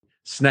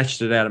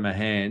snatched it out of my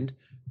hand,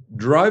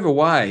 drove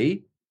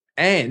away,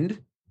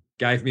 and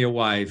gave me a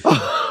wave.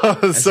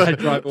 So I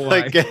drove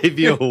away. they gave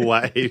you a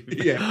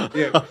wave.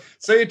 Yeah.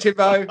 See you,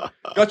 Timbo.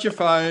 Got your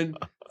phone.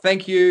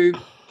 Thank you.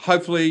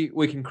 Hopefully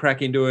we can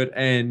crack into it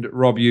and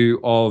rob you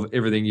of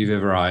everything you've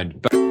ever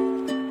owned.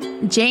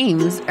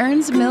 James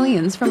earns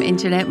millions from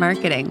internet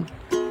marketing.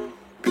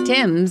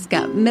 Tim's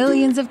got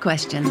millions of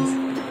questions.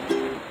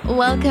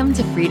 Welcome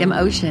to Freedom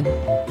Ocean.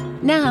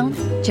 Now,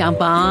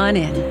 jump on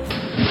in.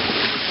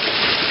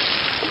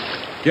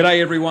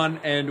 G'day everyone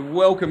and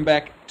welcome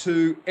back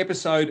to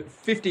episode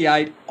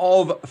 58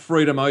 of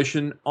Freedom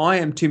Ocean. I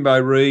am Timbo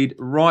Reid.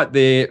 Right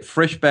there,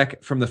 fresh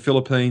back from the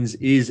Philippines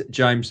is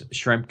James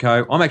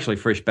Schramko. I'm actually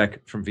fresh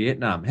back from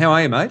Vietnam. How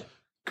are you, mate?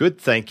 Good,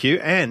 thank you.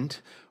 And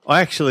I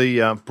actually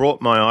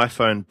brought my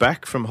iPhone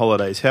back from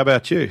holidays. How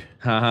about you?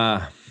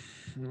 Haha.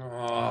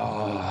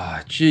 Oh,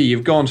 gee,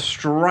 you've gone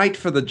straight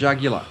for the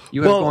jugular.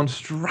 You have gone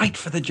straight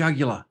for the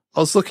jugular. I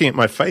was looking at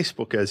my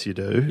Facebook, as you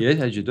do. Yeah,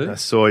 as you do. I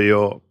saw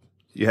you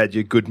had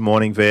your Good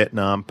Morning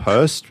Vietnam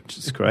post, which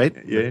is great.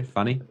 Yeah,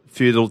 funny. A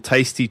few little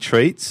tasty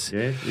treats.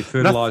 Yeah, you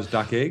fertilised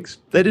duck eggs.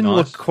 They didn't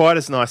look quite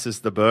as nice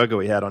as the burger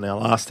we had on our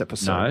last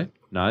episode.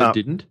 No, it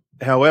didn't.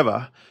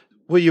 However,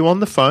 were you on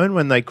the phone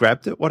when they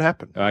grabbed it? What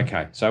happened?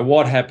 Okay, so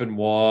what happened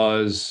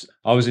was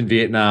I was in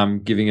Vietnam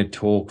giving a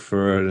talk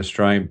for an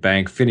Australian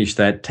bank, finished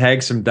that,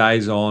 tagged some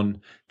days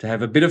on to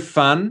have a bit of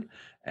fun,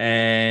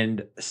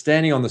 and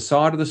standing on the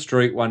side of the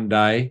street one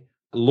day,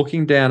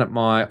 looking down at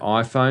my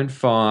iPhone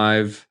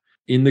 5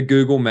 in the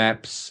Google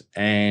Maps,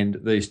 and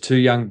these two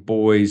young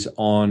boys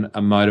on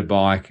a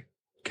motorbike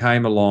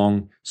came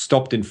along,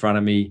 stopped in front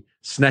of me,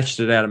 snatched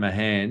it out of my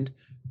hand,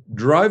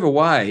 drove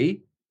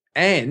away,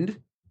 and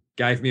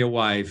gave me a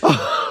wave.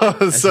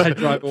 So they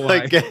drove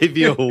away. They gave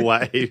you a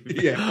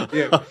wave.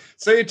 Yeah.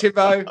 See you,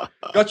 Timbo.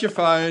 Got your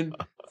phone.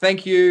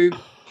 Thank you.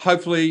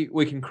 Hopefully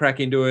we can crack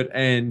into it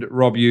and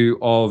rob you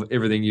of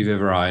everything you've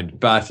ever owned.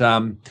 But,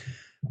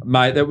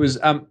 mate, that was,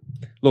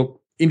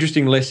 look,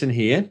 interesting lesson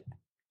here,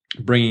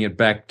 bringing it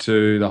back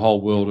to the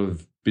whole world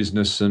of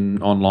business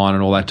and online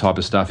and all that type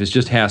of stuff, is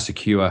just how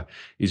secure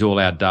is all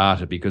our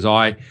data. Because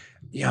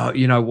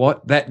you know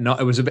what? That night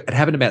it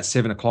happened about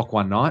 7 o'clock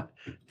one night,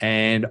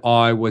 and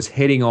I was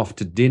heading off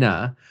to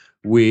dinner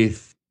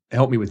with,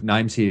 help me with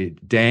names here,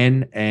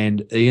 Dan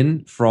and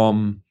Ian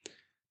from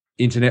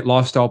Internet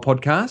Lifestyle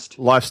Podcast.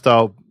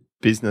 Lifestyle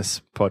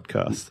Business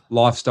Podcast.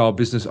 Lifestyle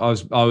Business.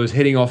 I was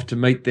heading off to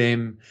meet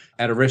them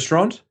at a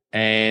restaurant,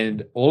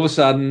 and all of a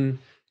sudden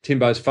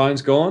Timbo's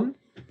phone's gone,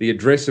 the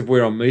address of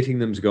where I'm meeting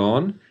them's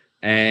gone,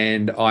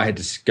 and I had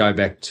to go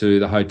back to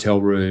the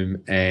hotel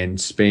room and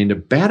spend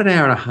about an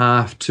hour and a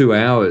half, 2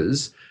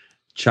 hours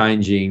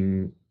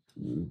changing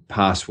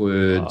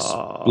passwords,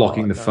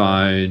 blocking the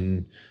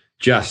phone,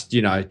 just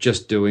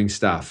doing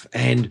stuff.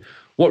 And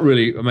what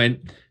really,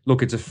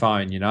 look, it's a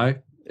phone,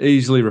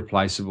 easily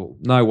replaceable,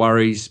 no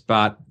worries,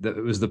 but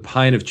it was the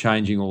pain of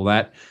changing all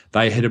that.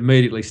 They had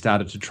immediately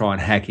started to try and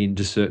hack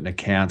into certain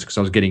accounts because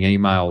I was getting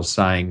emails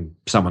saying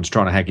someone's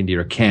trying to hack into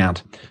your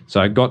account.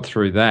 So I got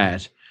through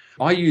that.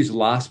 I use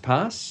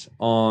LastPass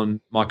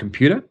on my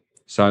computer.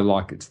 So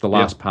it's the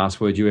last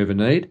password you ever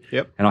need.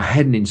 Yep. And I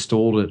hadn't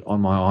installed it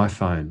on my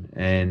iPhone.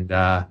 And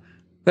that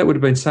would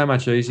have been so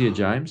much easier,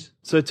 James.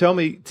 So tell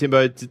me,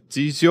 Timbo,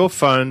 does your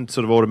phone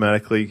sort of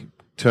automatically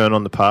turn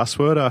on the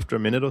password after a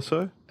minute or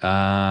so?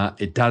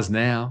 It does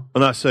now. Oh,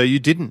 no, so you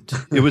didn't.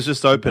 It was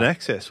just open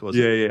access, was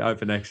it? Yeah,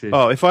 open access.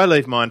 Oh, if I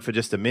leave mine for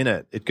just a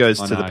minute, it goes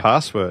to the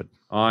password.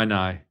 I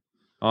know.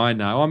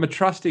 I'm a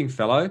trusting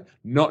fellow.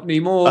 Not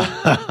anymore.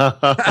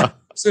 As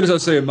soon as I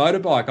see a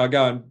motorbike, I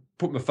go and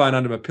put my phone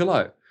under my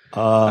pillow.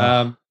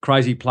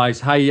 Crazy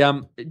place. Hey,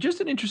 just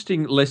an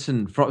interesting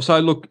lesson.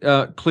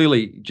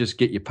 Clearly just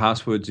get your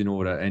passwords in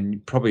order,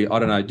 and probably, I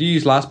don't know, do you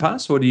use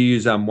LastPass or do you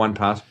use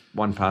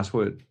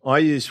 1Password? I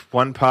use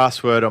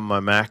 1Password on my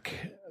Mac.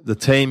 The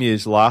team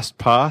use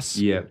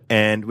LastPass. Yeah.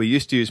 And we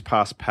used to use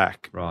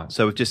PassPack. Right.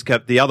 So we've just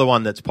kept the other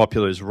one that's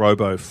popular is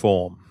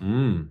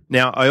RoboForm.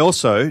 Now, I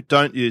also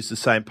don't use the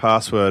same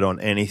password on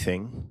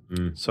anything.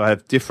 So I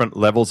have different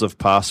levels of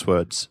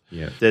passwords.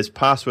 Yeah. There's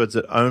passwords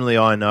that only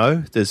I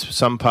know. There's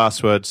some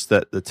passwords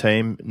that the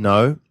team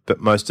know,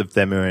 but most of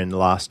them are in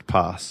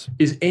LastPass.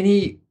 Is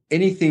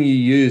anything you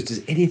use,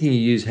 does anything you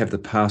use have the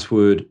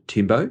password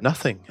Timbo?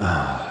 Nothing.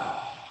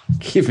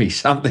 Give me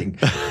something.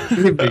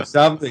 Give me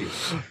something.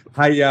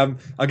 Hey,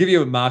 I'll give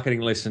you a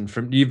marketing lesson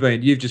from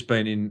you've just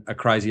been in a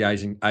crazy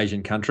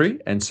Asian country,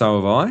 and so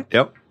have I.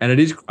 Yep. And it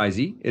is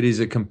crazy. It is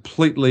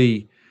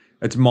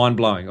it's mind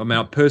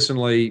blowing.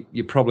 Personally,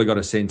 you probably got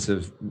a sense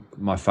of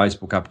my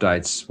Facebook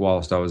updates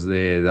whilst I was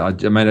there.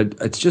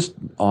 It's just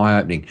eye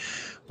opening.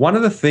 One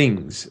of the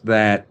things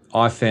that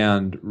I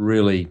found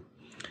really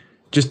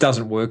just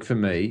doesn't work for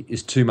me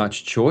is too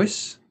much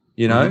choice.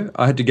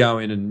 I had to go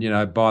in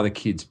and, buy the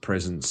kids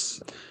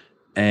presents,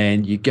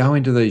 and you go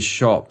into these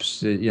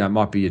shops, it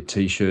might be a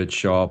T-shirt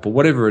shop or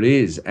whatever it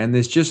is, and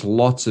there's just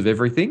lots of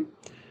everything.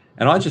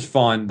 And I just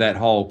find that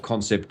whole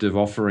concept of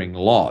offering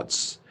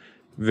lots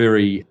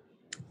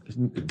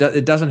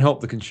it doesn't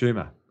help the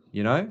consumer.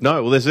 you know?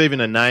 No, well, there's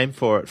even a name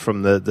for it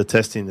from the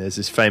testing. There's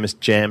this famous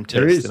jam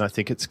test, and I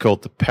think it's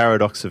called the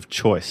paradox of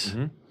choice.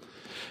 Mm-hmm.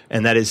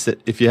 And that is that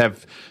if you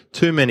have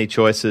too many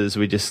choices,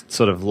 we just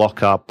sort of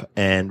lock up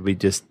and we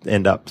just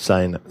end up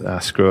saying,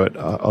 screw it,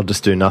 I'll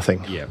just do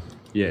nothing. Yeah,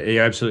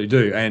 you absolutely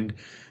do. And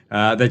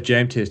that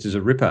jam test is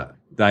a ripper.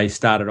 They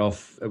started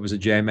off, it was a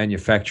jam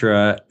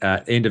manufacturer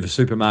at end of a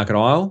supermarket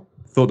aisle,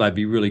 thought they'd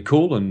be really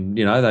cool and,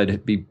 you know,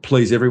 they'd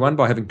please everyone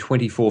by having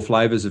 24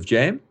 flavours of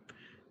jam.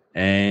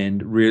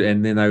 And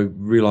then they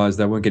realised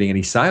they weren't getting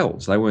any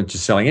sales. They weren't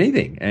just selling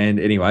anything. And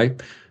anyway,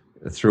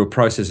 through a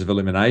process of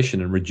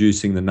elimination and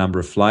reducing the number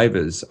of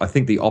flavours, I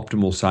think the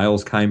optimal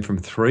sales came from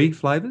 3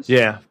 flavours.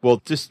 Yeah,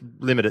 well, just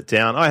limit it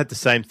down. I had the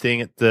same thing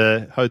at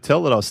the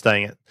hotel that I was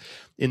staying at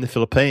in the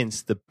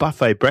Philippines. The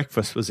buffet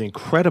breakfast was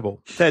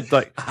incredible. They had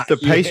like the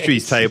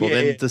pastries table,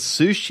 then the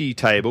sushi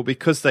table,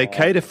 because they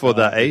cater for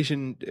the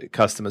Asian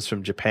customers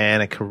from Japan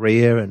and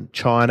Korea and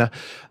China,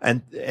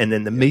 and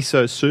then the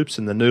miso soups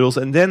and the noodles.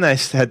 And then they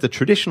had the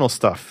traditional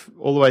stuff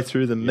all the way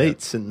through the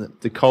meats and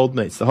the cold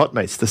meats, the hot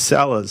meats, the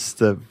salads,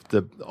 the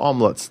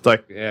omelettes.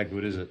 Like, how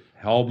good is it?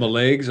 Hold my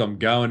legs, I'm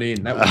going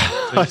in. That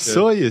was I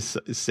saw you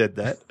said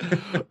that.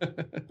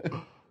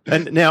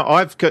 And now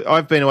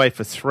I've been away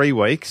for 3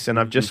 weeks, and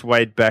I've just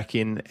weighed back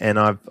in, and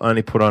I've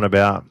only put on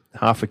about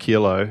half a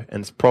kilo,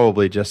 and it's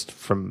probably just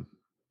from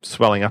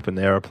swelling up in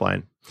the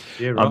aeroplane.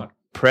 Yeah, right. I'm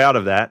proud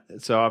of that.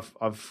 So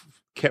I've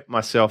kept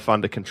myself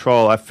under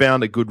control. I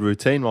found a good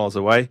routine while I was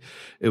away.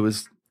 It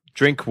was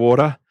drink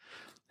water,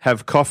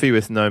 have coffee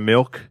with no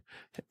milk,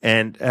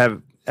 and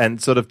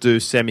sort of do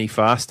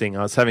semi-fasting.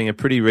 I was having a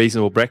pretty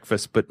reasonable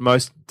breakfast, but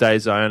most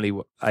days I only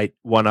ate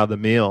one other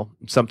meal,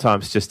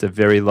 sometimes just a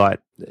very light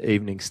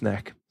evening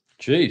snack.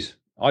 Jeez,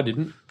 I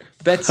didn't.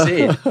 That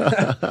said,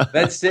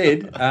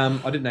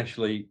 I didn't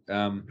actually.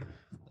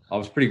 I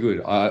was pretty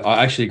good.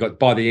 I actually got,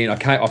 by the end,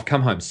 I've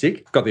come home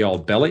sick, got the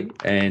old belly,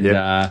 and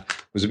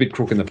was a bit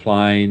crook in the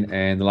plane.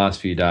 And the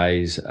last few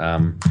days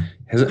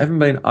haven't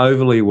been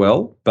overly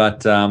well,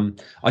 but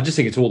I just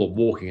think it's all the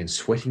walking and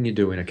sweating you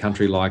do in a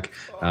country like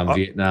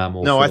Vietnam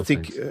or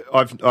Philippines.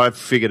 I think I've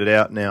figured it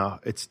out now.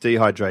 It's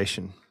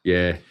dehydration.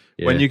 Yeah.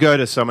 When you go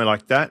to somewhere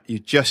like that, you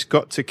just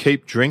got to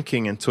keep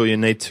drinking until you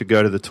need to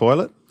go to the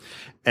toilet.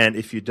 And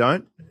if you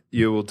don't,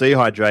 you will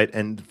dehydrate.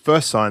 And the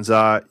first signs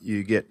are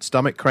you get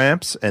stomach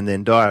cramps and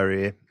then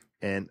diarrhea.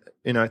 And,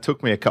 you know, it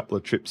took me a couple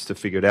of trips to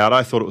figure it out.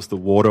 I thought it was the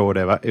water or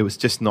whatever. It was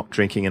just not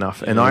drinking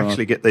enough. And I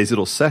actually get these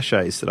little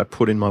sachets that I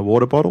put in my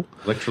water bottle.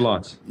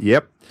 Electrolytes.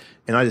 Yep.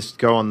 And I just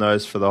go on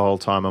those for the whole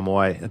time I'm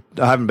away.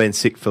 I haven't been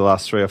sick for the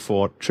last 3 or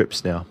 4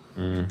 trips now.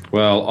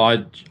 Well,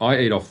 I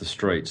eat off the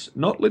streets.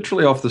 Not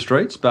literally off the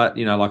streets, but,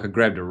 you know, like I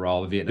grabbed a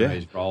roll, a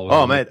Vietnamese roll.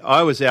 Oh, mate,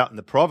 I was out in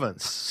the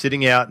province,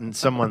 sitting out in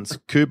someone's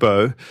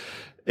kubo,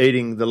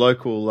 eating the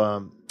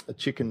local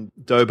chicken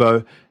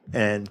dobo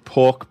and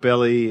pork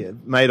belly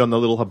made on the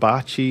little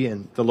hibachi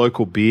and the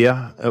local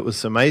beer. It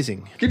was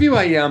amazing. Give you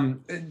a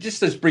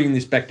just as bringing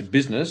this back to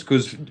business,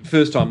 because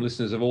first-time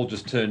listeners have all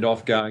just turned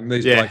off going,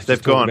 these blokes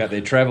just talk about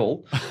their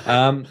travel.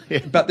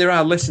 But there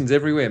are lessons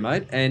everywhere,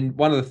 mate. And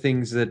one of the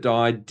things that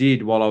I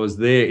did while I was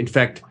there, in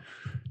fact,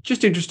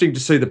 just interesting to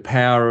see the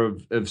power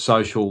of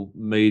social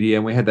media.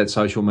 And we had that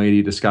social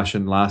media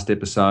discussion last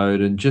episode,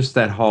 and just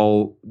that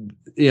whole,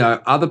 you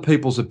know, other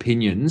people's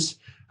opinions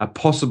are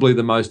possibly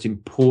the most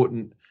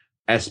important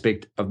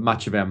aspect of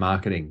much of our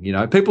marketing. You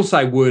know, people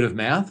say word of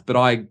mouth, but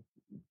I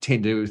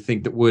tend to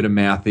think that word of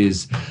mouth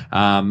is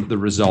the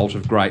result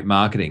of great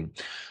marketing.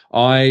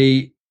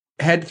 I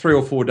had 3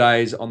 or 4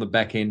 days on the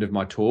back end of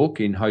my talk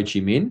in Ho Chi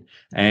Minh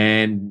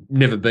and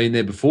never been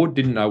there before,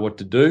 didn't know what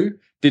to do,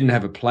 didn't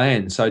have a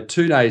plan. So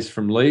 2 days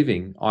from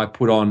leaving, I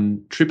put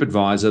on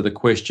TripAdvisor the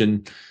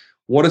question,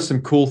 what are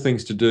some cool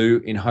things to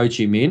do in Ho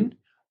Chi Minh?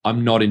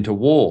 I'm not into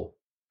war.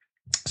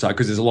 So,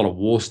 because there's a lot of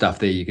war stuff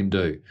there you can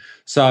do.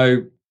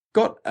 So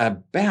got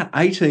about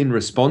 18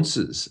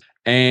 responses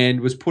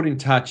and was put in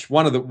touch.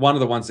 One of the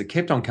ones that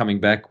kept on coming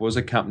back was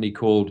a company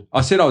called,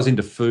 I said I was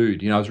into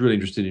food. You know, I was really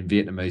interested in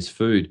Vietnamese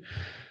food.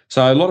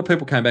 So a lot of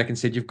people came back and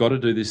said, you've got to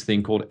do this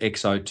thing called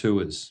XO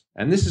Tours.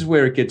 And this is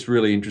where it gets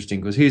really interesting,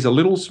 because here's a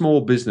little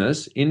small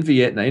business in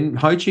Vietnam, in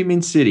Ho Chi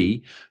Minh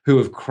City, who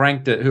are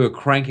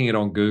cranking it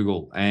on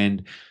Google.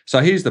 And so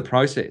here's the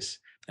process.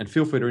 And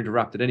feel free to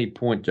interrupt at any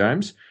point,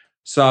 James.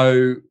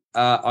 So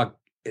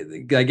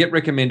they get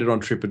recommended on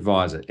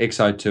TripAdvisor,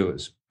 XO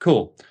Tours.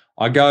 Cool.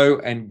 I go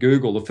and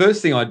Google. The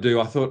first thing I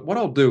thought, what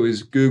I'll do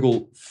is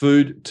Google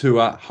food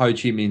tour Ho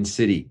Chi Minh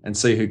City and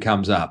see who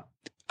comes up.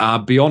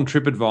 Beyond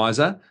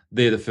TripAdvisor,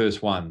 they're the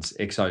first ones,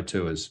 XO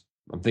Tours.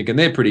 I'm thinking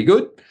they're pretty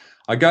good.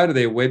 I go to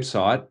their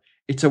website.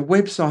 It's a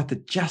website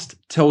that just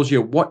tells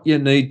you what you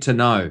need to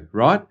know,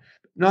 right?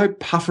 No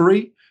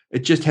puffery.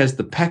 It just has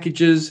the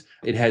packages.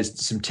 It has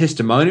some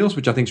testimonials,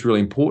 which I think is really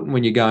important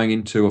when you're going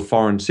into a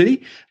foreign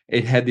city.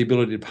 It had the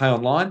ability to pay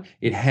online.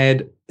 It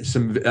had a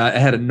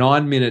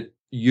 9-minute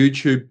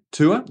YouTube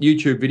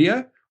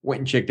video. Went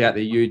and checked out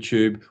their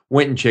YouTube.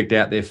 Went and checked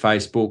out their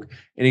Facebook.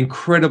 An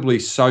incredibly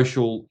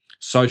social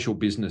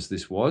business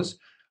this was.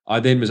 I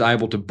then was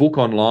able to book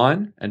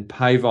online and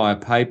pay via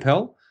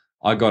PayPal.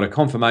 I got a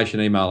confirmation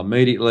email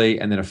immediately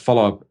and then a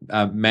follow-up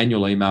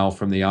manual email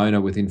from the owner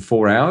within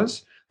 4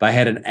 hours. They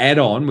had an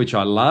add-on, which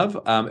I love.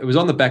 It was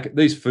on the back.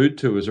 These food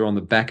tours are on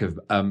the back of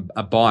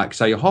a bike.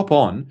 So you hop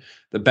on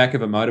the back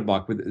of a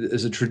motorbike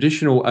as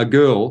a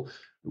girl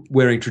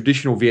wearing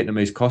traditional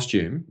Vietnamese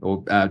costume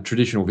or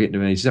traditional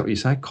Vietnamese. Is that what you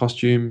say?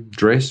 Costume,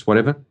 dress,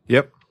 whatever?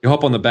 Yep. You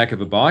hop on the back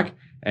of a bike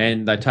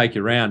and they take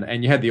you around,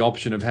 and you had the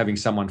option of having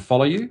someone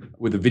follow you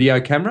with a video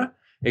camera,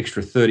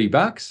 extra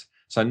 $30.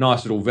 So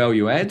nice little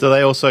value add. Do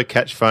they also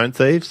catch phone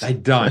thieves? They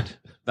don't.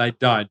 They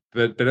don't.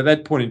 But at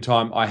that point in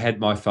time, I had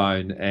my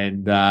phone,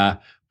 and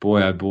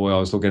boy, oh boy, I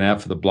was looking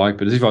out for the bloke.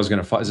 But as if I was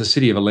going to fight, it's a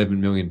city of 11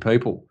 million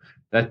people.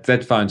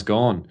 That phone's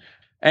gone.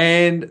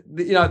 And,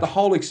 the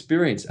whole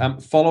experience,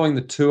 following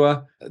the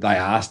tour, they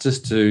asked us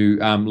to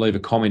leave a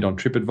comment on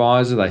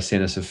TripAdvisor. They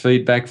sent us a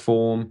feedback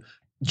form.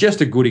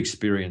 Just a good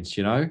experience,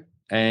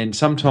 And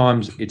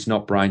sometimes it's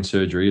not brain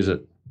surgery, is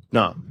it?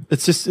 No,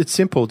 it's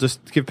simple.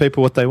 Just give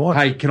people what they want.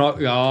 Hey, can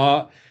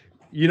I?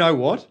 You know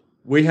what?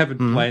 We haven't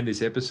planned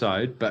this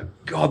episode,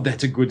 but God,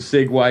 that's a good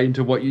segue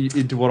into what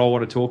I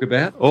want to talk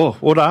about. Oh,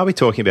 what are we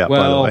talking about?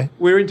 By the way,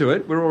 we're into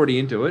it. We're already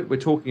into it. We're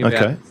talking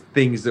about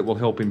things that will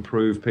help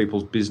improve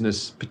people's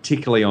business,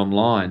 particularly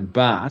online.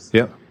 But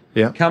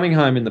coming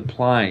home in the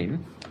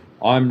plane,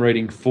 I'm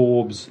reading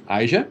Forbes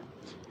Asia.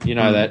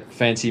 That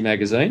fancy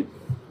magazine,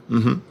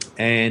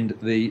 and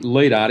the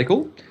lead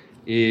article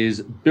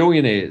is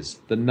Billionaires,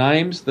 the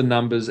names, the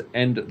numbers,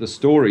 and the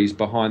stories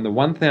behind the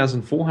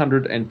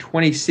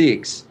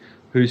 1,426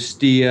 who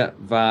steer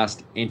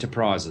vast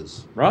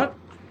enterprises, right?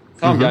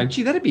 So I'm going,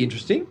 gee, that'd be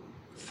interesting.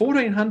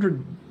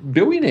 1,400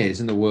 billionaires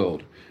in the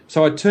world.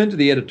 So I turned to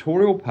the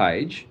editorial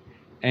page,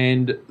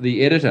 and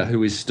the editor,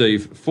 who is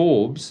Steve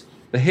Forbes,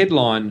 the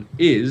headline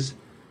is,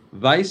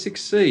 "They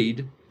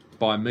succeed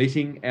by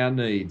meeting our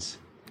needs."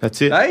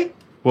 That's it. Hey?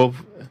 Well,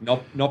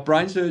 not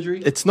brain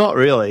surgery. It's not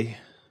really.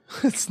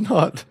 It's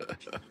not.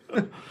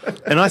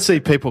 And I see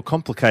people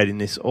complicating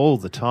this all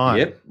the time.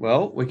 Yep.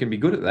 Well, we can be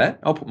good at that.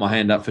 I'll put my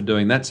hand up for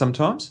doing that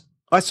sometimes.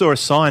 I saw a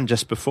sign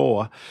just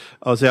before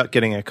I was out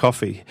getting a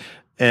coffee,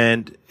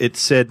 and it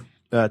said,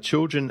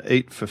 "Children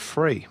eat for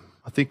free."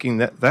 I'm thinking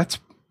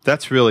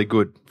that's really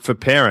good for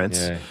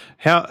parents.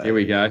 Yeah. Here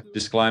we go.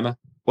 Disclaimer.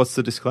 What's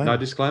the disclaimer? No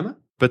disclaimer.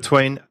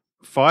 Between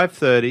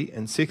 5:30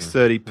 and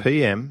 6:30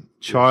 p.m.,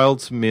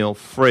 child's meal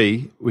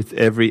free with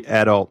every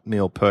adult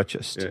meal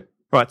purchased. Yeah.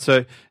 Right,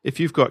 so if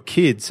you've got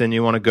kids and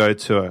you want to go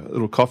to a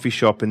little coffee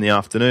shop in the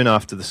afternoon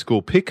after the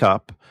school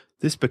pickup,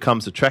 this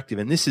becomes attractive.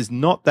 And this is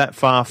not that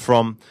far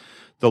from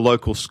the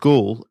local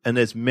school, and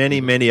there's many,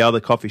 many other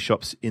coffee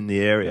shops in the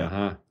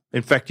area.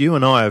 In fact, you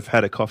and I have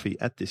had a coffee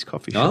at this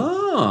coffee shop.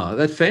 Oh,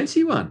 that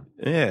fancy one.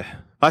 Yeah,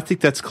 I think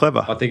that's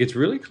clever. I think it's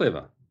really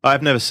clever.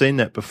 I've never seen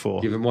that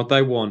before. Give them what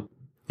they want.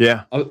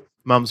 Yeah,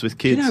 mums with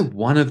kids.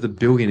 One of the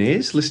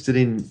billionaires listed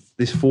in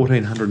this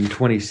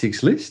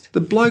 1,426 list? The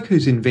bloke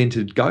who's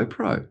invented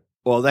GoPro.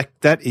 Well,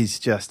 that is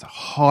just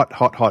hot,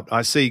 hot, hot.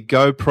 I see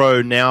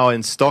GoPro now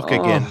in stock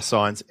again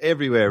signs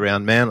everywhere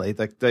around Manly.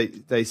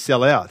 They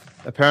sell out.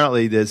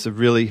 Apparently, there's a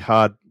really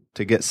hard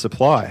to get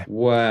supply.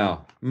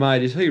 Wow.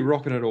 Mate, is he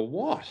rocking it or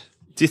what?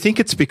 Do you think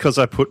it's because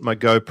I put my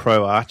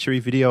GoPro archery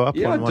video up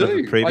on one of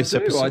the previous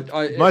episodes?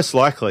 Most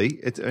likely,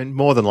 and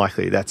more than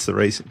likely, that's the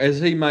reason. Has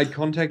he made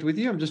contact with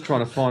you? I'm just trying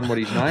to find what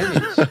his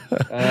name is.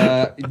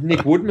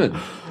 Nick Woodman.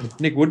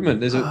 Nick Woodman.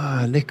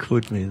 Nick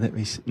Woodman. Let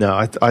me see.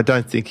 No, I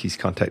don't think he's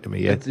contacted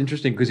me yet. It's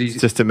interesting because it's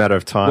just a matter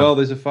of time. Well,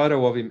 there's a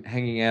photo of him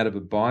hanging out of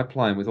a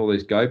biplane with all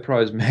these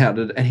GoPros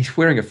mounted, and he's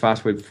wearing a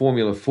Fastweb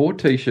Formula 4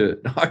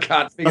 T-shirt. I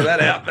can't figure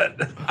that out,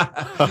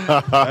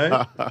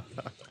 but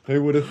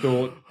who would have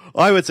thought?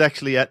 I was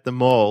actually at the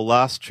mall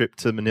last trip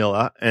to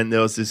Manila, and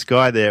there was this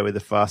guy there with a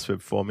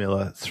Fastweb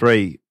Formula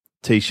 3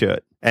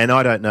 T-shirt, and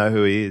I don't know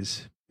who he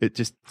is. It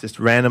just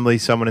randomly,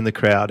 someone in the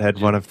crowd had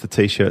one of the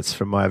T-shirts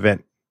from my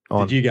event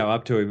on. Did you go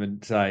up to him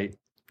and say,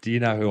 "Do you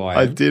know who I am?"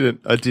 I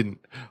didn't.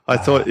 I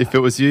thought if it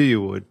was you,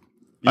 you would.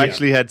 Yeah. I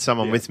actually had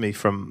someone with me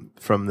from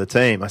the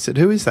team. I said,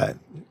 "Who is that?"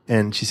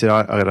 And she said,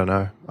 I don't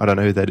know. I don't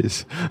know who that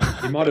is.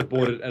 You might have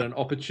bought it at an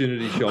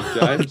opportunity shop,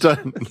 James.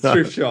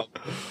 Thrift shop.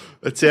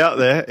 It's out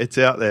there. It's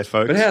out there,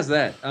 folks. But how's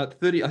that?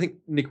 30. I think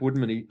Nick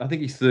Woodman. I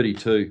think he's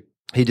 32.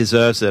 He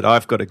deserves it.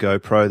 I've got a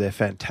GoPro. They're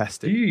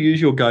fantastic. Do you use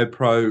your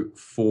GoPro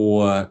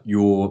for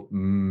your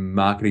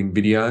marketing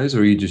videos,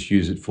 or you just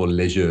use it for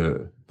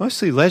leisure?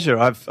 Mostly leisure.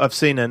 I've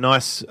seen a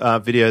nice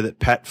video that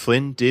Pat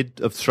Flynn did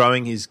of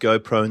throwing his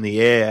GoPro in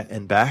the air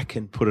and back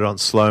and put it on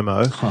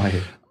slow-mo. Oh, yeah.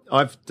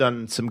 I've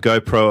done some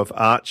GoPro of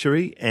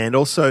archery, and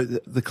also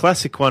the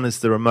classic one is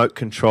the remote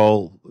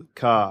control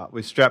car.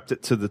 We've strapped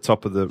it to the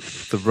top of the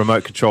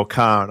remote control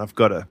car, and I've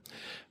got a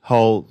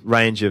whole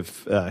range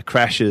of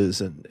crashes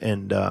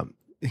and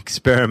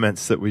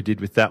experiments that we did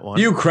with that one.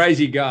 You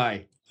crazy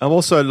guy. I'm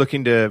also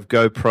looking to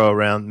GoPro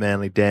around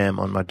Manly Dam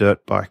on my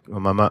dirt bike or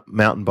my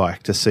mountain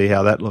bike to see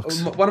how that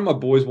looks. One of my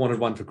boys wanted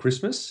one for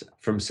Christmas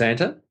from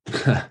Santa.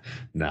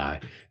 No,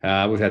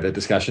 we've had that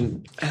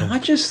discussion. And I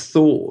just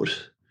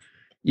thought,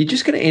 you're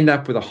just going to end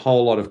up with a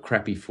whole lot of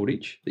crappy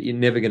footage that you're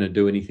never going to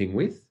do anything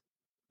with.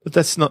 But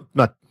that's not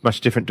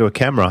much different to a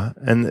camera,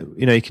 and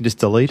you can just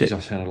delete it. I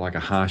sounded like a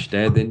harsh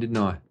dad then, didn't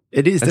I?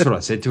 It is. That's what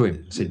I said to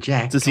him. I said,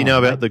 Jack, does he know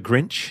about the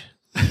Grinch?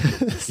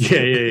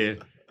 Yeah.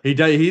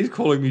 He is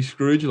calling me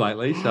Scrooge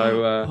lately,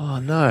 so oh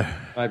no,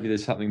 maybe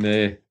there's something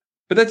there.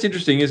 But that's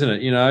interesting, isn't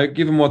it?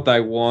 Give them what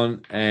they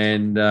want,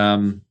 and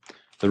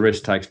the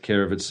rest takes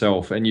care of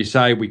itself. And you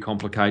say we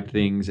complicate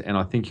things, and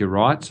I think you're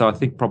right. So I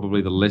think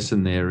probably the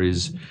lesson there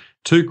is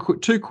two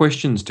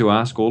questions to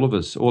ask all of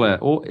us,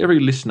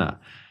 every listener.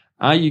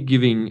 Are you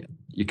giving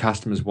your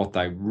customers what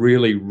they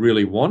really,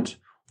 really want,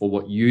 or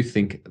what you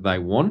think they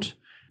want?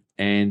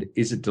 And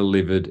is it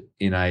delivered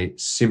in a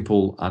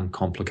simple,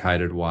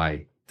 uncomplicated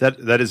way?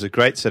 That is a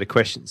great set of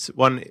questions.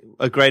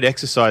 A great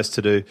exercise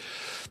to do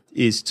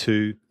is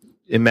to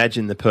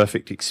imagine the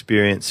perfect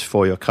experience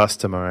for your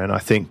customer. And I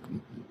think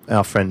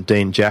our friend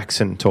Dean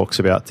Jackson talks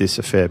about this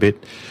a fair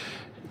bit.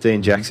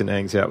 Dean Jackson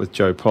hangs out with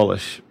Joe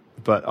Polish.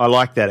 But I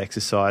like that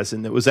exercise.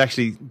 And it was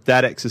actually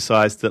that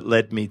exercise that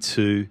led me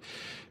to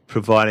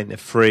providing a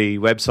free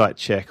website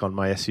check on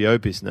my SEO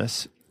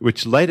business,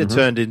 which later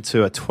turned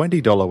into a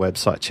 $20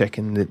 website check.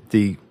 And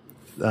the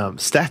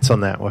stats on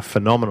that were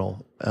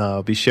phenomenal.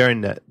 I'll be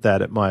sharing that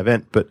at my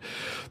event. But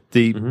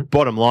the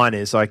bottom line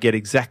is I get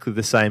exactly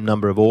the same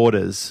number of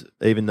orders,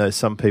 even though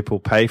some people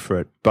pay for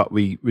it, but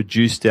we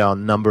reduced our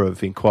number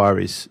of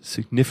inquiries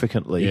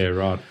significantly. Yeah,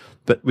 right.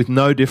 But with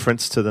no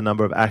difference to the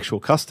number of actual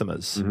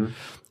customers.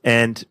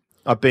 And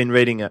I've been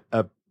reading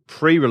a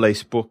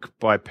pre-release book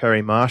by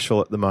Perry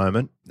Marshall at the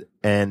moment,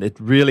 and it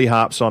really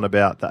harps on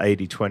about the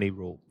 80-20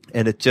 rule.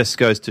 And it just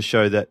goes to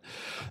show that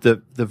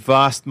the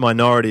vast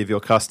minority of your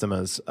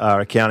customers are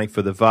accounting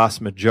for the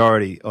vast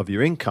majority of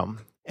your income.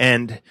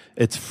 And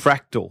it's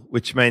fractal,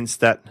 which means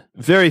that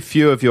very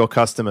few of your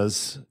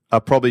customers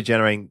are probably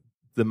generating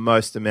the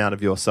most amount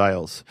of your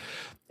sales.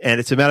 And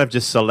it's a matter of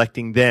just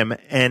selecting them.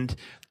 And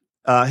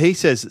he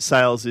says that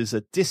sales is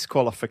a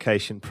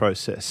disqualification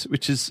process,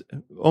 which is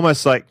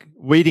almost like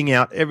weeding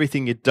out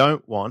everything you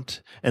don't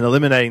want and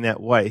eliminating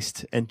that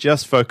waste and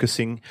just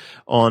focusing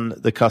on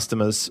the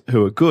customers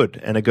who are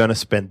good and are going to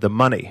spend the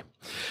money.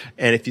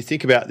 And if you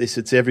think about this,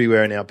 it's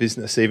everywhere in our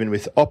business, even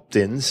with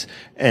opt-ins.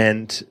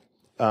 And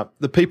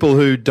the people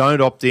who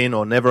don't opt in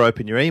or never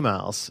open your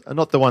emails are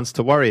not the ones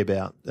to worry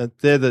about.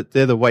 They're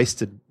the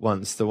wasted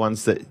ones, the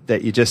ones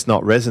that you're just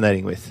not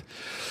resonating with.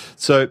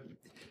 So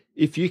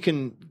if you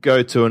can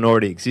go to an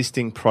already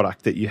existing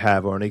product that you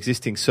have or an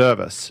existing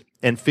service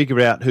and figure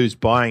out who's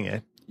buying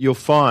it, you'll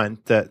find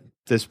that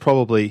there's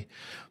probably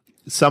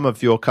some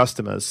of your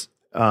customers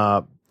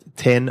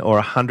 10 or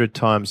 100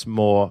 times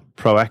more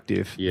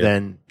proactive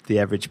than the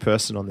average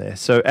person on there.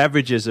 So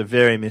averages are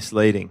very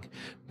misleading.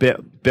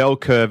 Bell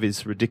curve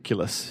is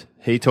ridiculous.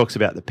 He talks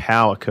about the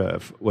power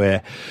curve,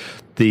 where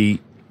the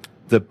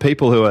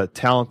people who are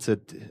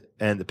talented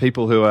and the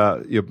people who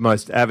are your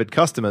most avid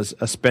customers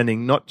are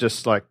spending not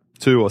just like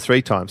 2 or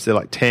 3 times, they're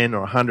like 10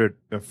 or 100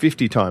 or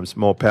 50 times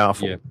more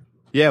powerful.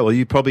 Yeah, well,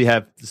 you probably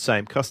have the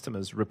same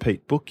customers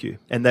repeat book you,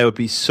 and they would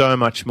be so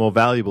much more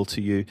valuable to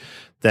you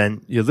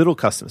than your little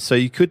customers. So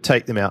you could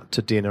take them out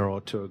to dinner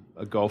or to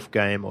a golf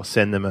game or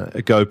send them a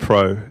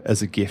GoPro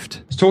as a gift.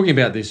 I was talking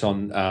about this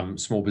on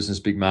Small Business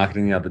Big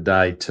Marketing the other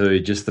day too,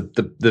 just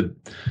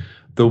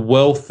the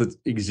wealth that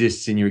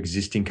exists in your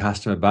existing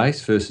customer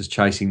base versus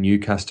chasing new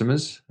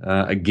customers.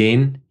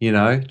 Again,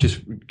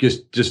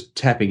 just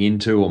tapping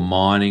into or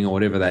mining or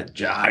whatever that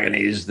jargon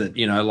is that,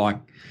 like.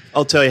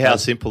 I'll tell you how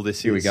simple this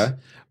is. Here we go.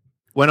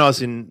 When I was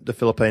in the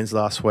Philippines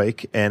last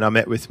week and I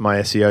met with my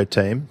SEO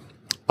team,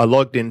 I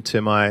logged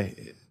into my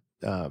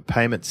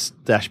payments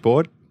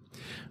dashboard.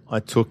 I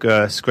took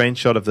a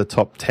screenshot of the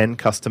top 10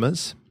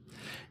 customers,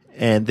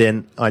 and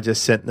then I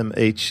just sent them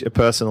each a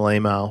personal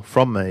email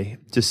from me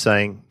just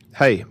saying,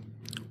 hey,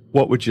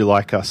 what would you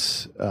like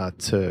us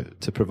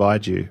to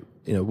provide you?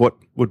 What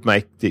would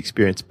make the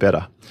experience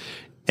better?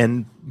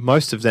 And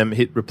most of them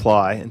hit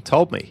reply and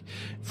told me.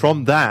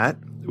 From that,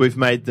 we've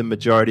made the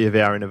majority of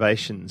our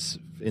innovations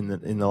in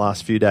the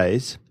last few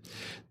days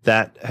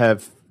that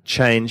have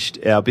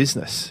changed our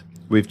business.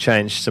 We've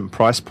changed some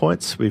price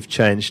points. We've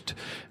changed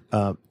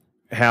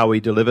how we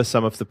deliver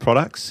some of the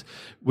products.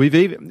 We've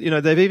even,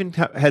 they've even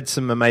had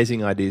some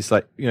amazing ideas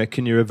like,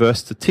 can you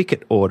reverse the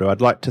ticket order? I'd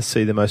like to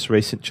see the most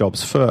recent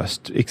jobs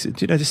first.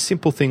 Just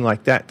simple thing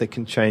like that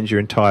can change your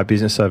entire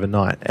business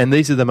overnight. And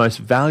these are the most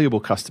valuable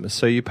customers.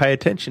 So you pay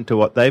attention to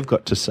what they've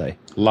got to say.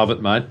 Love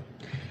it, mate.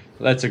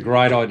 That's a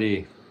great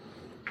idea.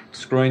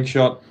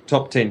 Screenshot,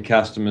 top 10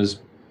 customers,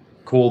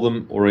 call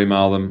them or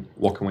email them.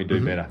 What can we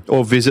do better?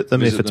 Or visit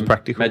them if it's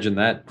practical. Imagine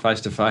that,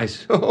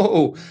 face-to-face.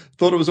 Oh,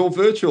 thought it was all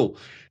virtual.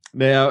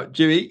 Now,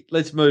 Jimmy,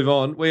 let's move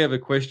on. We have a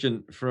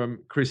question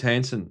from Chris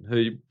Hansen,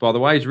 who, by the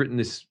way, has written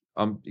this.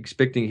 I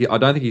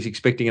don't think he's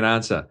expecting an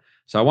answer.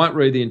 So I won't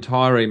read the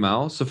entire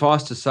email.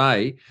 Suffice to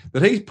say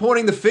that he's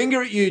pointing the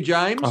finger at you,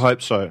 James. I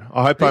hope so.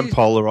 I hope I'm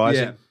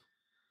polarizing. Yeah.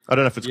 I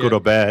don't know if it's good or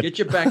bad. Get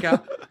your back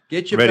up.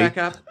 Get your back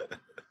up.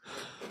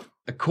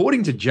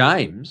 According to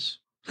James,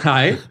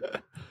 hey,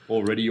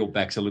 Already your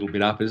back's a little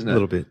bit up, isn't it? A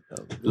little bit.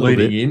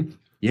 Leading in.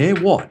 Yeah,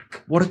 what?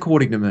 What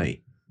according to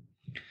me?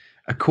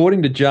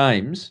 According to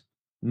James,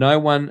 no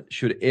one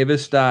should ever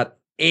start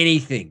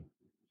anything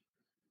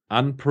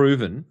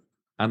unproven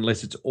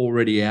unless it's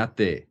already out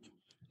there.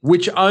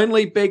 Which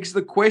only begs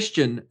the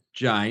question,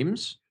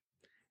 James,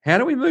 how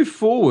do we move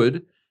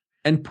forward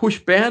and push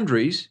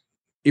boundaries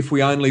if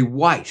we only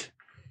wait?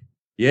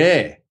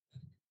 Yeah.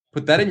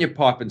 Put that in your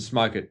pipe and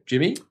smoke it.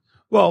 Jimmy,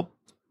 Well,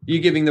 you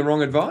giving the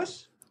wrong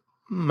advice?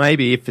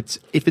 maybe if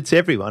it's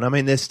everyone. I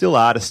mean, there's still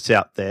artists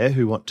out there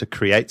who want to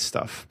create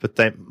stuff, but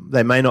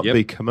they may not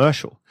be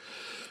commercial.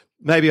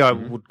 Maybe I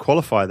would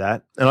qualify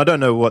that, and I don't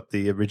know what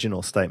the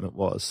original statement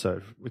was,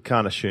 so we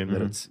can't assume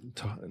that it's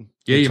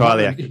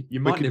entirely accurate. You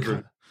might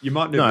never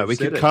No, have we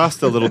said could it.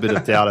 cast a little bit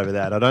of doubt over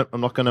that.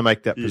 I'm not going to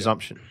make that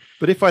presumption.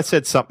 But if I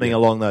said something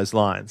along those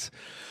lines,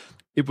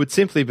 it would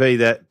simply be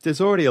that there's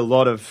already a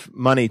lot of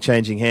money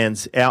changing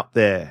hands out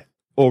there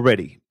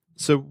already.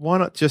 So why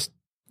not just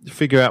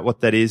figure out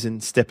what that is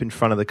and step in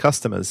front of the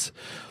customers?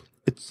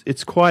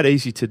 It's quite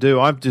easy to do.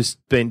 I've just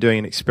been doing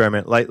an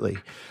experiment lately.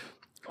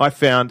 I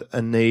found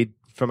a need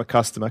from a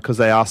customer because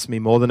they asked me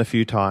more than a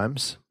few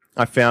times.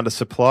 I found a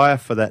supplier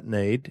for that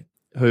need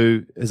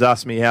who has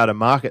asked me how to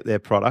market their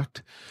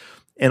product,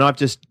 and I've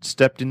just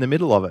stepped in the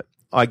middle of it.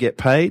 I get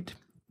paid.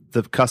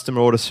 The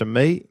customer orders from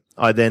me.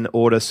 I then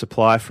order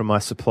supply from my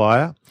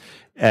supplier,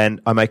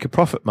 and I make a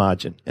profit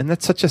margin. And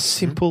that's such a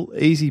simple,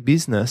 easy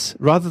business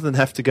rather than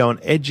have to go and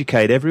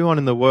educate everyone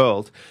in the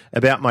world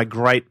about my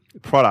great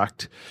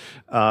product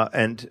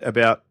and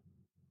about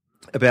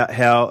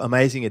how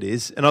amazing it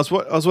is. And I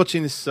was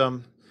watching this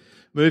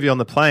movie on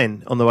the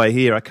plane on the way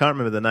here. I can't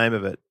remember the name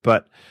of it,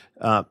 but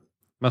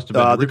Must have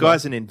been the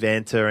guy's an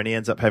inventor and he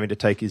ends up having to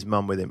take his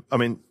mum with him. I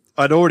mean,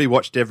 I'd already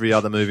watched every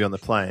other movie on the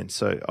plane,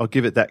 so I'll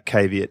give it that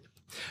caveat.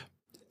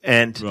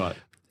 And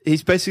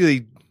he's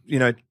basically,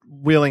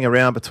 wheeling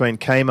around between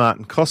Kmart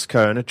and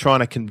Costco and trying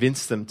to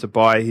convince them to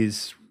buy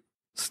his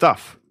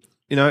stuff,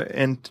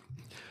 and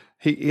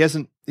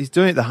he's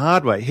doing it the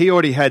hard way. He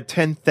already had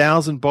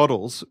 10,000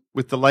 bottles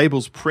with the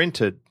labels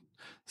printed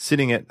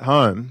sitting at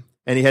home,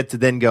 and he had to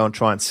then go and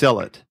try and sell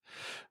it.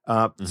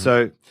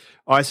 So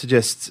I would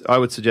suggest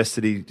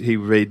that he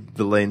read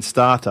the Lean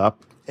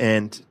Startup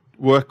and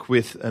work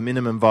with a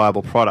minimum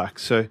viable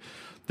product. So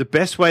the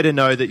best way to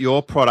know that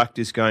your product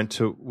is going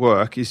to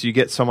work is you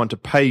get someone to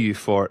pay you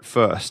for it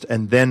first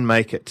and then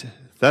make it.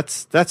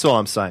 That's all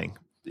I'm saying.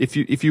 If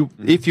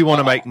you want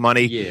to make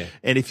money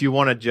and if you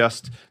want to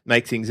just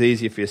make things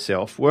easier for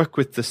yourself, work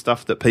with the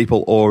stuff that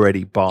people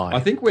already buy. I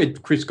think where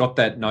Chris got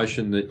that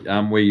notion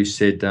that where you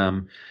said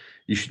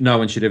no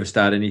one should ever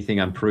start anything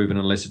unproven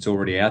unless it's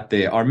already out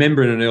there. I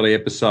remember in an early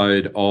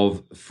episode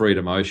of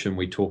Freedom Ocean,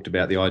 we talked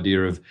about the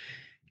idea of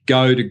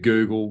go to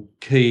Google,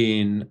 key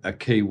in a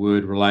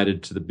keyword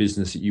related to the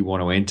business that you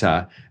want to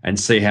enter and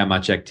see how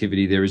much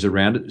activity there is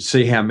around it.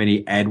 See how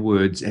many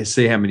AdWords,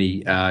 see how many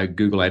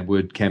Google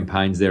AdWord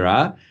campaigns there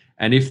are.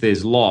 And if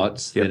there's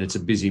lots, then it's a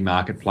busy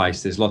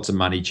marketplace. There's lots of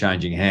money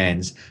changing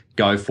hands.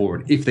 Go for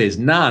it. If there's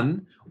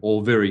none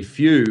or very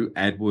few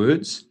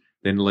AdWords,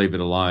 then leave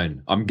it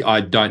alone. I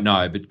don't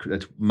know, but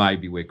that's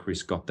maybe where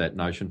Chris got that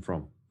notion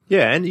from.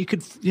 Yeah, and you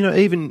could,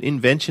 even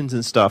inventions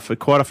and stuff are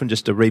quite often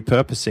just a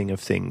repurposing of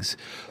things,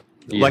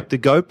 like the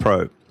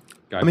GoPro.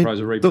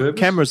 GoPro's a repurpose. The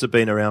cameras have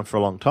been around for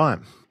a long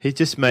time. He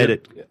just made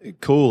it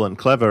cool and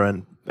clever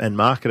and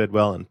marketed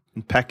well and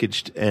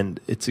packaged, and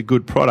it's a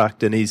good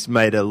product, and he's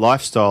made a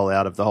lifestyle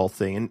out of the whole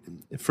thing.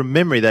 And from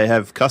memory, they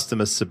have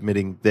customers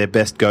submitting their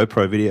best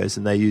GoPro videos,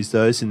 and they use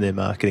those in their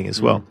marketing as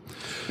well.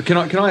 Can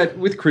I add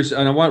with Chris,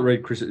 and I won't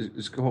read Chris,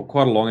 it's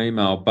quite a long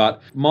email,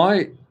 but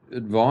my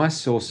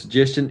advice or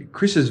suggestion,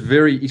 Chris is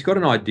he's got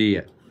an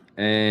idea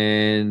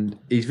and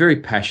he's very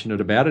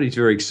passionate about it. He's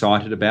very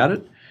excited about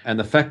it. And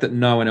the fact that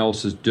no one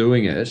else is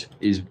doing it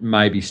is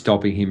maybe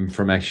stopping him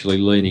from actually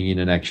leaning in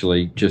and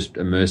actually just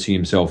immersing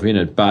himself in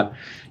it. But,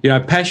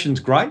 passion's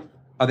great.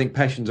 I think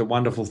passion's a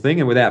wonderful thing.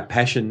 And without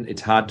passion,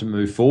 it's hard to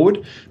move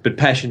forward. But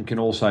passion can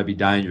also be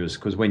dangerous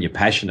because when you're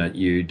passionate,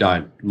 you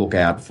don't look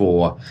out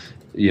for,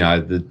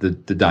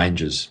 the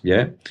dangers.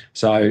 Yeah.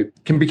 So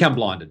can become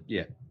blinded.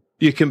 Yeah.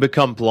 You can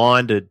become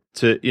blinded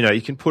to,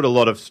 you can put a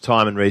lot of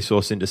time and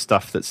resource into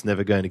stuff that's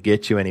never going to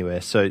get you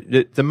anywhere. So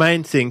the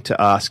main thing to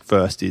ask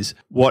first is,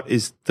 what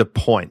is the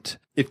point?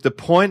 If the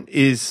point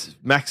is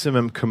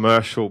maximum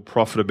commercial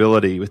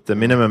profitability with the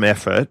minimum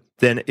effort,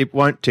 then it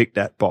won't tick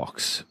that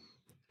box.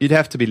 You'd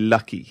have to be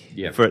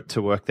lucky for it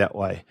to work that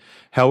way.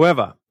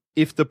 However,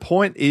 if the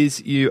point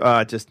is you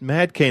are just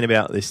mad keen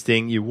about this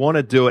thing, you want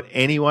to do it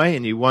anyway,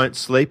 and you won't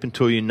sleep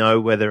until you know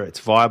whether it's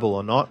viable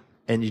or not,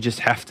 and you just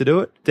have to do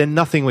it, then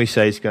nothing we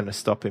say is going to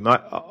stop him.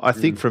 I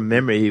think from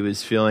memory he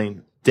was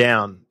feeling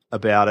down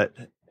about it.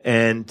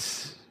 And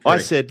I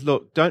said,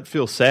 look, don't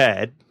feel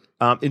sad.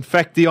 In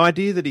fact, the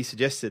idea that he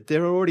suggested,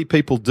 there are already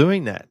people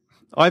doing that.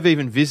 I've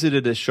even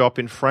visited a shop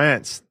in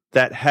France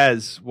that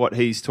has what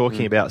he's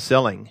talking about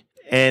selling.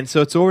 And so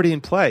it's already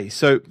in play.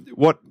 So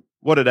what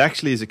what it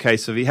actually is a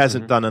case of he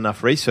hasn't done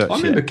enough research I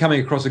remember yet.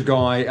 coming across a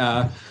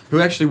guy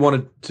who actually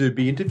wanted to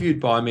be interviewed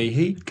by me.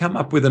 He'd come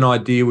up with an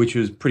idea which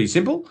was pretty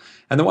simple,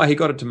 and the way he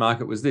got it to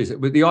market was this.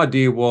 The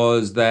idea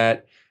was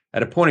that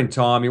at a point in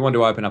time, he wanted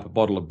to open up a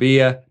bottle of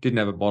beer, didn't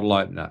have a bottle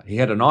opener. He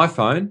had an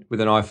iPhone with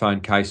an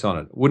iPhone case on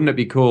it. Wouldn't it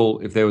be cool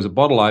if there was a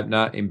bottle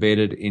opener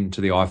embedded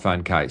into the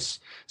iPhone case?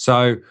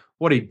 So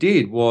what he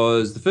did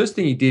was, the first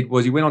thing he did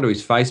was he went onto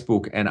his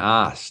Facebook and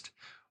asked,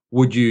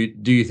 do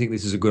you think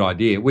this is a good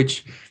idea?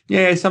 Which,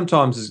 yeah,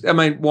 sometimes,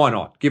 why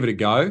not? Give it a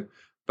go,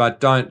 but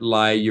don't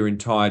lay your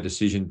entire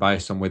decision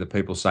based on whether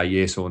people say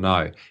yes or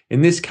no.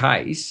 In this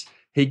case,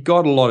 he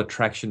got a lot of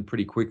traction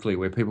pretty quickly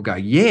where people go,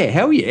 yeah,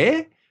 hell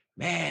yeah.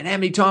 Man, how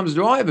many times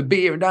do I have a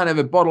beer and don't have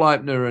a bottle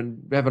opener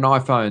and have an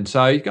iPhone?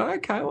 So he's going,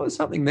 okay, well, there's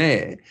something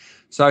there.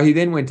 So he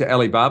then went to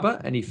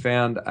Alibaba and he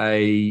found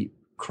a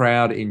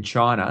crowd in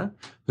China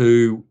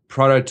who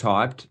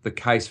prototyped the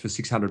case for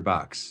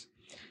 $600.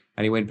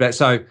 And he went back.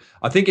 So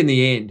I think in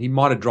the end, he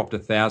might have dropped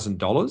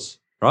 $1,000,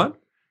 right?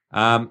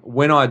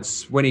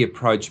 When he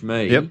approached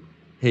me,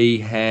 he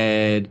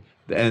had...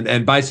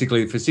 And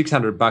basically, for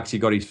 $600, he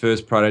got his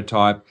first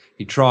prototype.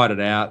 He tried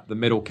it out. The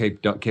metal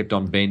kept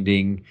on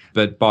bending,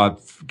 but by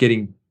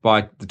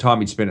the time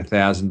he'd spent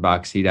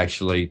 $1,000, he'd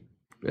actually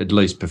at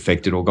least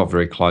perfected or got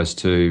very close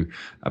to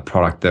a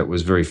product that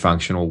was very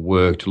functional,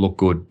 worked, looked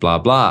good, blah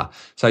blah.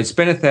 So he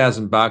spent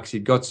 $1,000.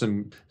 He'd got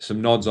some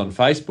nods on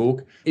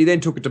Facebook. He then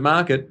took it to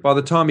market. By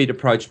the time he'd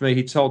approached me,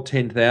 he'd sold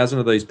 10,000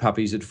 of these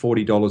puppies at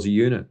 $40 a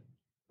unit.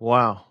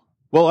 Wow.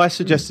 Well, I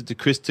suggested to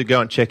Chris to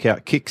go and check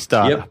out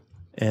Kickstarter. Yep.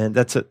 And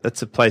that's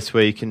a place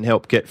where you can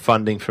help get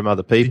funding from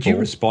other people. Did you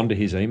respond to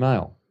his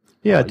email?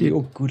 Yeah, I did.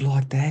 You're good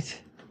like that.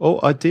 Oh,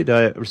 I did.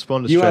 I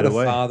responded straight away. You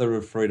are the father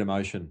of Freedom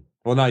Ocean.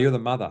 Well, no, you're the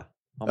mother.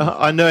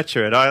 I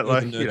nurture it. I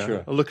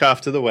nurturer. I look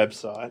after the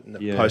website and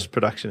the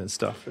post-production and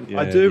stuff. And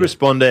Yeah, I do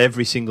respond to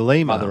every single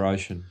email. Mother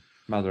Ocean.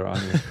 Mother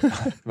Ocean.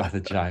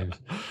 Mother James.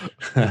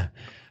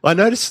 I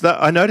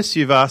noticed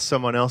you've asked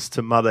someone else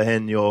to mother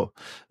hen your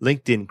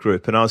LinkedIn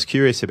group, and I was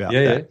curious about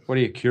that. Yeah. What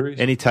are you curious?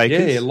 Any